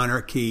had a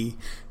monarchy.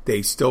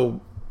 They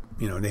still,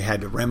 they had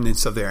the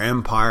remnants of their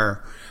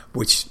empire,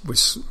 which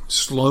was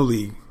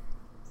slowly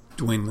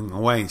dwindling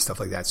away and stuff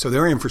like that. So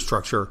their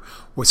infrastructure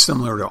was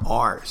similar to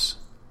ours.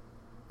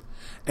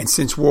 And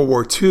since World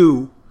War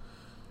II,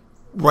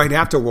 right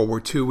after World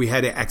War II, we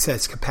had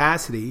excess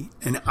capacity,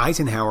 and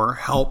Eisenhower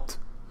helped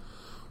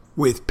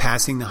with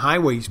passing the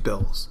highways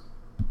bills,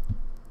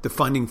 the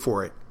funding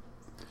for it,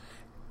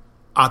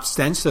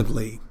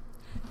 ostensibly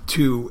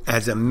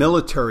as a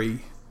military,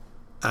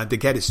 to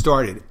get it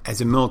started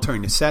as a military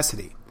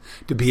necessity,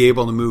 to be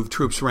able to move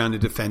troops around to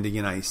defend the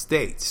United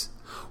States.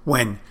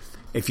 When,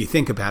 if you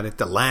think about it,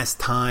 the last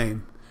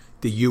time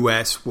the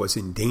U.S. was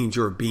in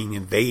danger of being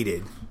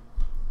invaded,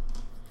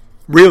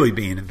 really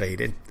being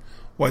invaded,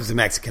 was the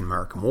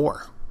Mexican-American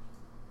War.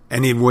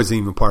 And it wasn't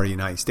even part of the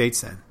United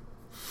States then.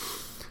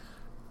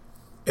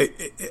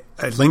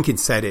 Lincoln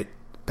said it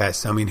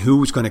best. I mean, who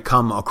was going to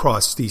come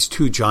across these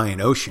two giant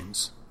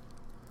oceans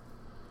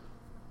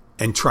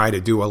and try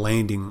to do a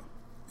landing,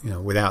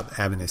 without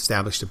having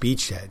established a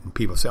beachhead? And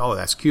people say, oh,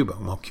 that's Cuba.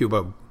 Well,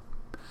 Cuba,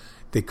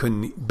 they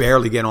couldn't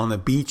barely get on the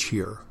beach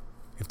here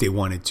if they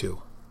wanted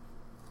to.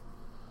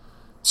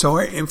 So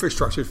our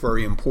infrastructure is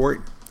very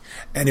important.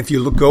 And if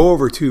you go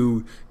over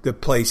to the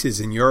places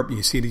in Europe,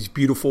 you see these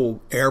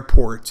beautiful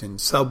airports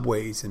and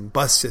subways and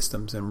bus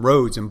systems and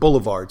roads and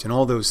boulevards and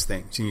all those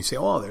things. And you say,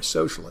 oh, they're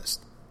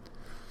socialist.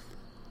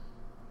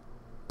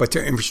 But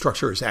their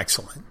infrastructure is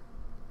excellent.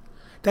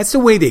 That's the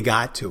way they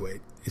got to it.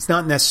 It's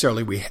not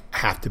necessarily we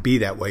have to be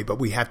that way, but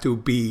we have to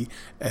be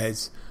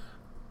as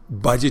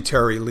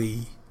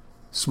budgetarily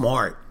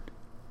smart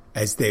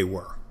as they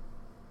were.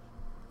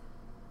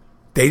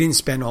 They didn't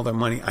spend all their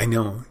money. I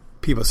know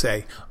people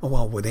say,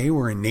 oh, well, they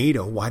were in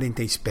NATO. Why didn't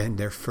they spend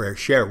their fair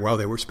share? Well,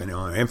 they were spending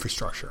on their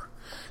infrastructure.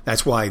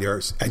 That's why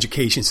their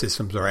education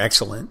systems are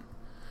excellent.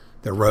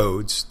 Their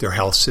roads, their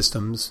health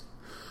systems.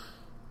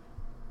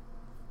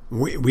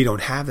 We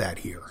don't have that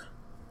here.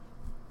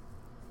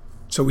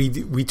 So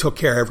we took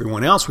care of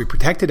everyone else. We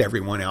protected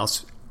everyone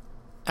else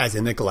as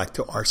a neglect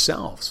to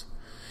ourselves.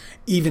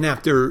 Even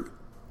after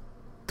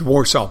the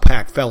Warsaw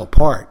Pact fell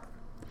apart,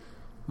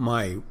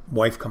 my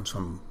wife comes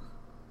from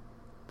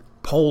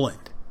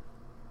Poland.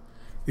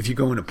 If you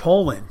go into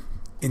Poland,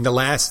 in the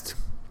last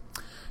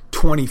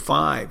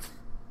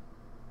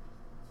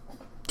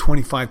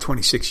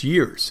 26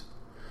 years,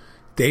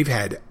 they've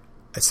had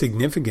a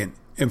significant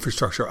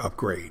infrastructure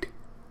upgrade.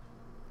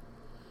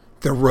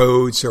 Their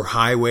roads, their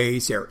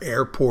highways, their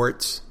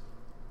airports,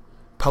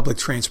 public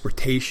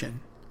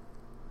transportation.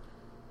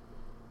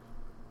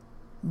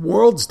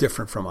 World's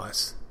different from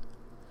us.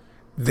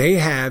 They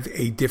have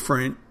a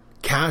different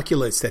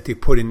calculus that they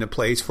put into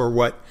place for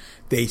what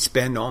they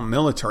spend on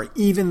military,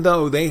 even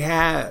though they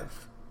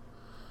have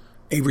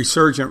a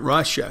resurgent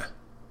Russia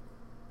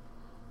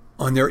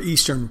on their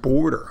eastern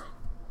border.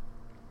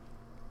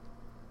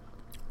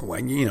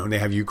 When, they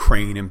have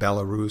Ukraine and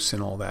Belarus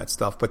and all that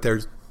stuff, but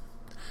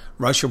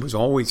Russia was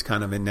always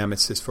kind of a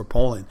nemesis for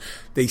Poland.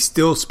 They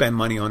still spend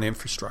money on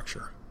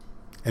infrastructure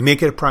and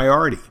make it a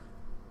priority.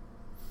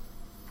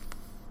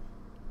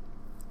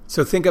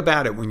 So think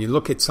about it when you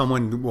look at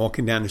someone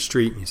walking down the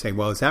street and you say,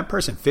 well, is that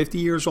person 50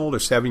 years old or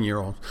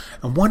 7-year-old?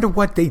 And wonder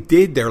what they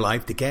did their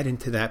life to get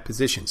into that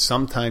position.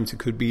 Sometimes it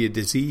could be a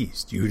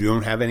disease you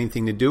don't have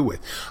anything to do with.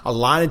 A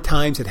lot of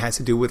times it has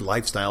to do with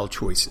lifestyle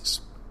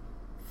choices.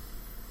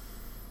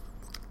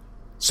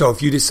 So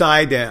if you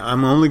decide that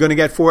I'm only going to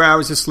get 4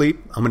 hours of sleep,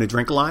 I'm going to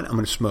drink a lot, I'm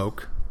going to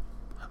smoke,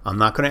 I'm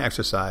not going to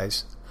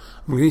exercise,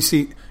 I'm going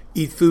to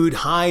eat food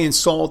high in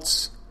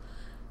salts,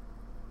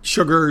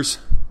 sugars,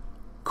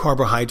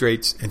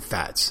 carbohydrates, and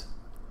fats.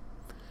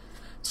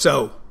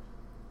 So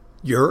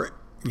your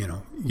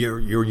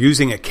you're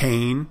using a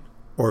cane,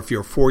 or if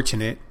you're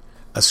fortunate,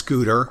 a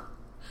scooter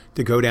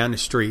to go down the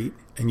street,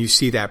 and you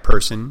see that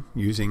person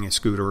using a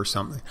scooter or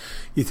something,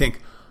 you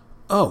think,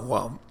 oh,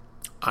 well,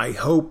 I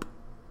hope.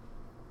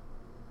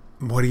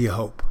 What do you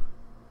hope?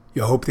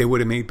 You hope they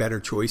would have made better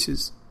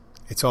choices?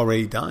 It's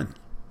already done.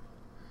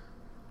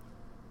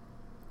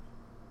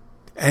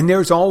 And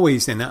there's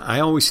always, and I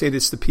always say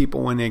this to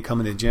people when they come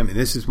in the gym, and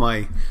this is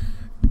my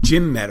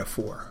gym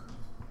metaphor.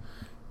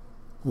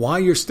 While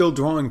you're still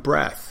drawing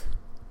breath,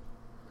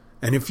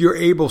 and if you're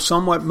able,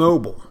 somewhat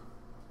mobile,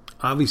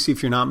 obviously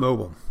if you're not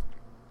mobile,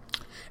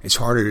 it's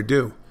harder to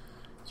do.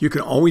 You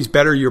can always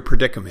better your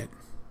predicament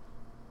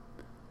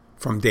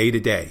from day to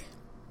day.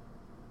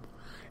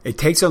 It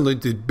takes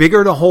the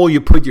bigger the hole you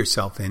put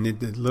yourself in,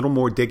 the little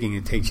more digging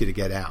it takes you to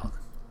get out.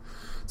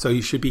 So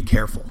you should be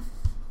careful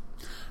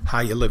how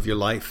you live your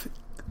life,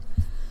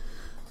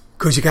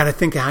 because you got to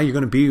think of how you're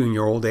going to be in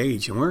your old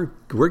age, and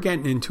we're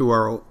getting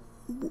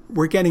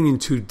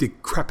into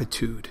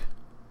decrepitude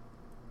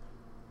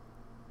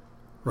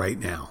right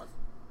now,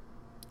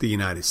 the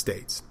United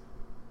States,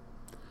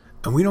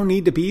 and we don't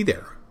need to be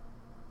there.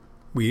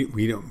 We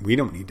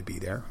don't need to be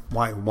there.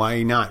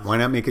 Why not? Why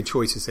not make a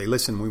choice to say,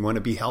 listen, we want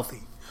to be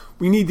healthy.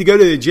 We need to go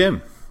to the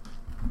gym.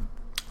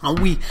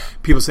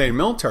 People say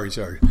militaries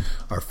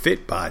are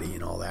fit body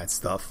and all that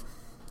stuff.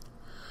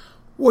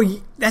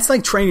 Well, that's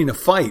like training to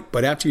fight,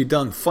 but after you're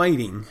done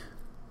fighting,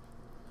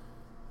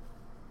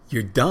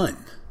 you're done.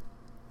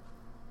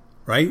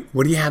 Right?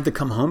 What do you have to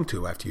come home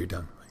to after you're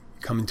done?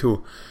 You come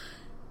into,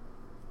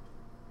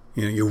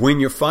 you win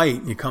your fight,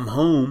 and you come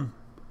home,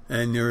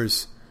 and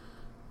there's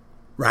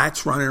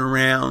rats running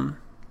around.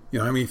 You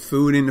don't have any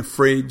food in the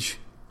fridge.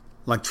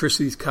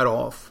 Electricity's cut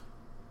off.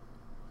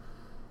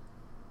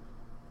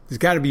 There's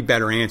got to be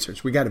better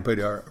answers. We got to put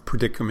our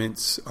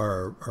predicaments,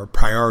 our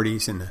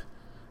priorities in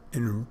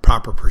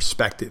proper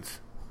perspective.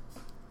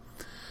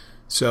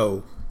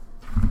 So,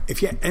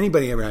 if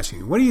anybody ever asks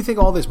me, what do you think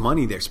all this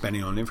money they're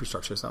spending on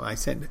infrastructure stuff? I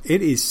said,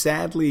 it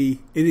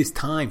is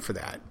time for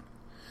that.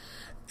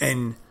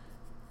 And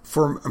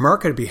for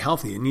America to be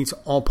healthy, it needs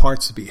all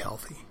parts to be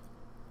healthy.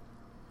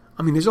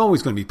 I mean, there's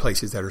always going to be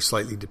places that are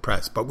slightly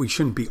depressed, but we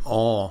shouldn't be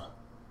all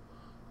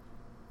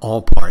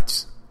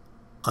parts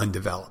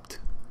undeveloped.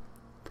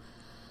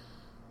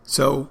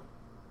 So,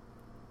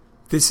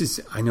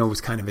 I know it was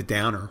kind of a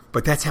downer,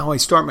 but that's how I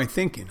start my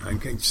thinking.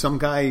 Some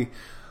guy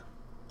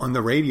on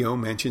the radio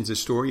mentions a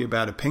story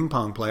about a ping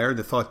pong player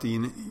that thought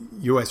the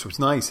U.S. was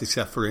nice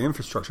except for the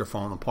infrastructure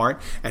falling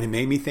apart, and it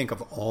made me think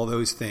of all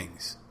those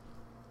things.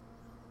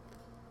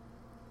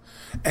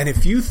 And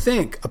if you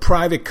think a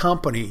private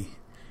company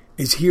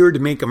is here to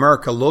make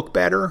America look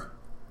better,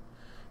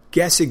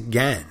 guess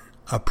again.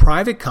 A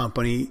private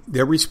company,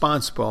 their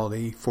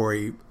responsibility for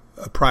a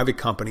private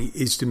company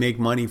is to make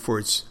money for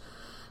its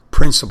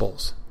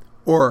principals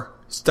or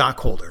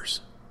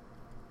stockholders,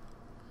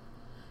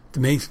 to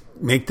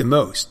make the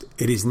most.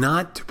 It is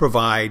not to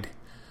provide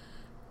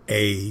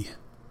a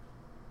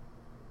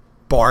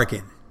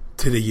bargain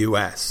to the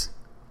U.S.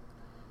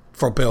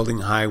 for building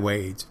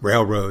highways,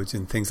 railroads,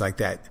 and things like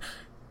that.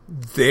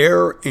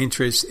 Their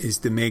interest is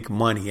to make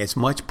money, as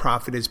much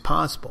profit as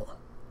possible.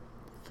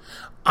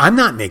 I'm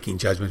not making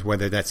judgments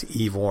whether that's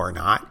evil or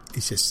not.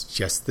 It's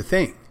just the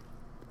thing.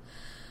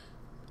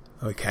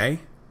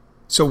 Okay?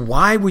 So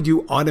why would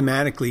you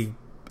automatically,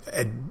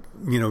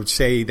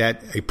 say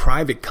that a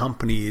private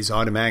company is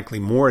automatically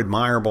more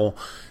admirable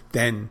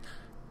than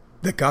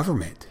the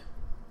government?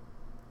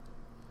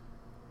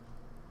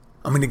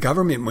 I mean, the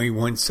government may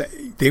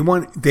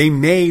they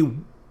may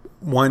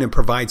want to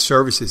provide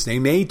services. They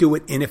may do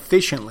it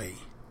inefficiently,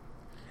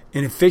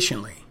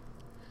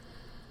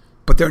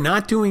 but they're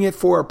not doing it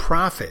for a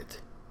profit.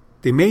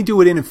 They may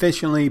do it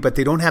inefficiently, but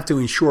they don't have to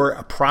ensure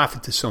a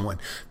profit to someone.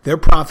 Their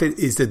profit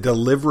is the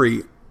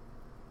delivery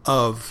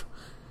of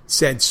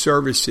said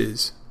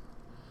services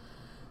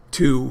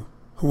to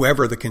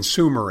whoever the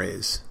consumer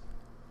is.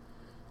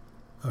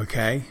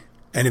 Okay?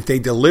 And if they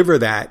deliver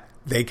that,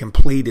 they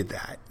completed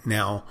that.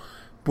 Now,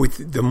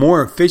 with the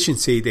more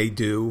efficiency they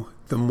do,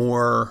 the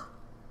more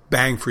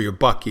bang for your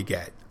buck you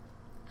get.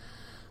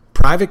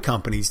 Private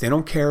companies, they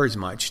don't care as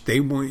much. They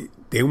want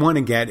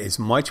to get as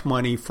much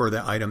money for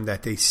the item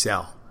that they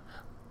sell.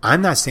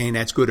 I'm not saying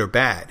that's good or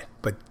bad,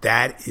 but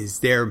that is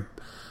their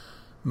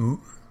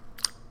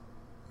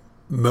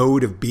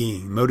mode of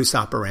being, modus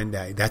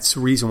operandi. That's the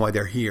reason why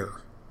they're here.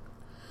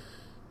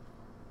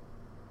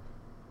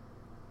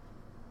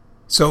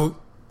 So,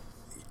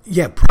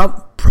 yeah,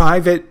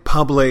 private,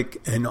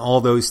 public, and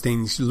all those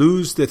things,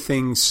 lose the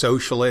things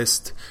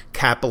socialist,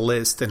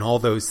 capitalist, and all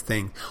those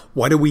things.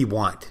 What do we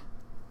want?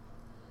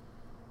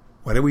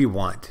 What do we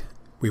want?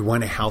 We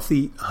want a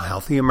healthy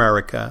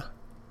America.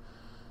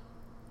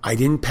 I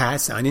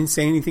didn't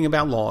say anything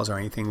about laws or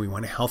anything. We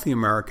want a healthy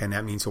America, and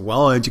that means a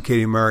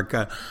well-educated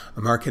America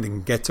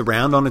that gets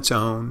around on its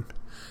own,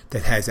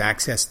 that has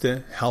access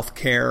to health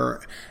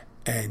care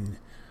and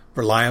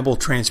reliable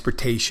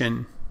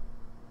transportation.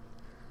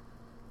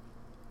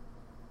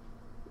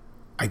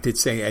 I did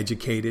say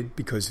educated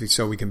because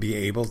so we can be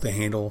able to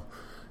handle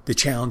the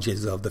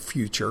challenges of the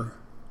future.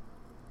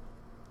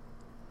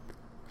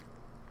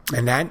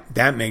 And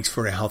that makes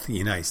for a healthy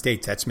United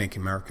States. That's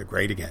making America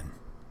great again.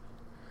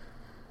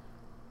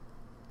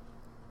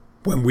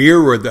 When we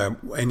were in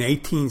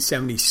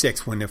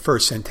 1876, when the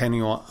first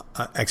Centennial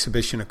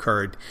Exhibition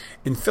occurred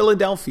in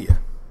Philadelphia,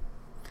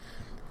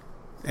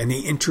 and they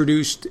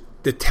introduced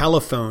the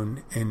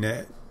telephone in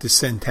the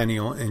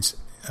Centennial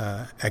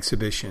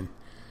Exhibition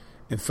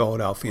in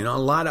Philadelphia, and a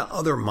lot of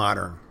other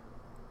modern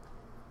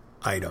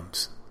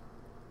items.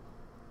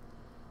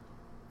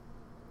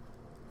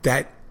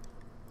 That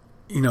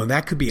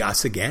could be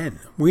us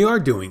again. We are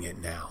doing it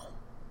now.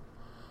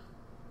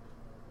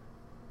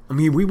 I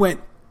mean, we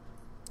went.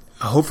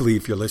 Hopefully,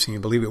 if you're listening, you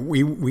believe it.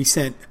 We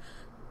sent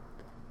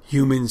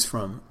humans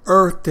from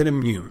Earth to the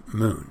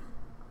moon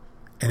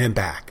and then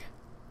back.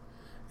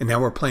 And now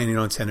we're planning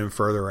on sending them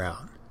further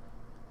out.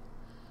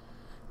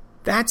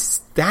 That's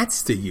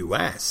the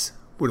U.S.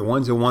 We're the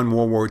ones that won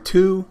World War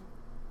II.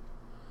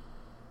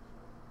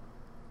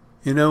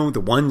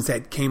 The ones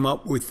that came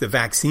up with the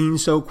vaccine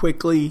so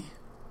quickly.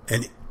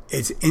 And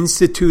it's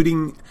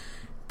instituting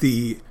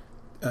the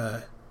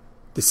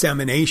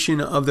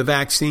dissemination of the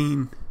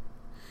vaccine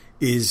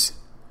is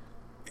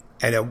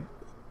at a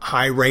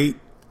high rate.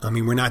 I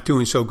mean, we're not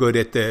doing so good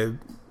at the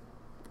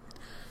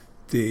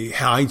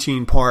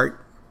hygiene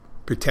part,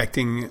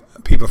 protecting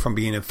people from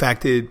being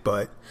infected,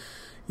 but,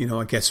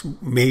 I guess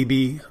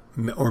maybe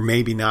or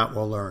maybe not,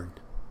 we'll learn.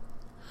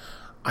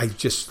 I've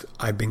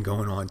been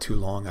going on too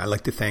long. I'd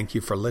like to thank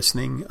you for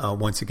listening.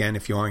 Once again,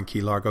 if you are in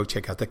Key Largo,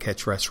 check out the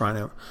Catch Restaurant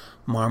at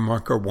mile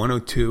marker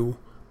 102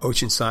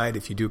 Oceanside.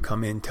 If you do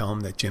come in, tell them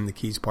that Jim the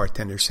Keys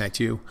bartender sent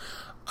you.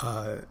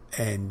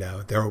 And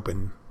they're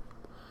open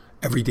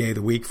every day of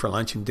the week for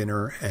lunch and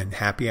dinner and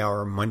happy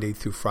hour Monday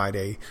through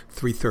Friday,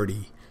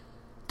 3:30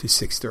 to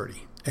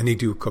 6:30. And they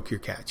do cook your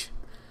catch.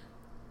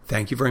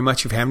 Thank you very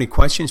much. If you have any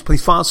questions,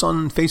 please follow us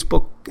on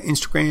Facebook,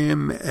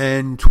 Instagram,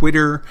 and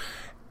Twitter.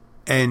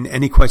 And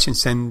any questions,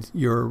 send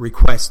your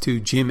request to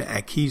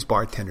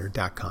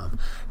jim@keysbartender.com.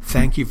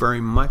 Thank you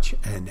very much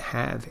and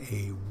have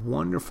a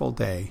wonderful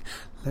day.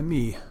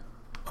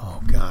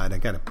 Oh God, I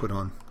got to put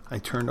on, I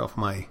turned off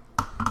my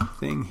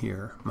thing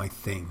here, my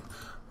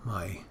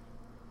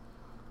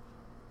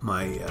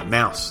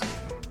mouse.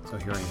 So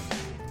here I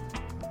am.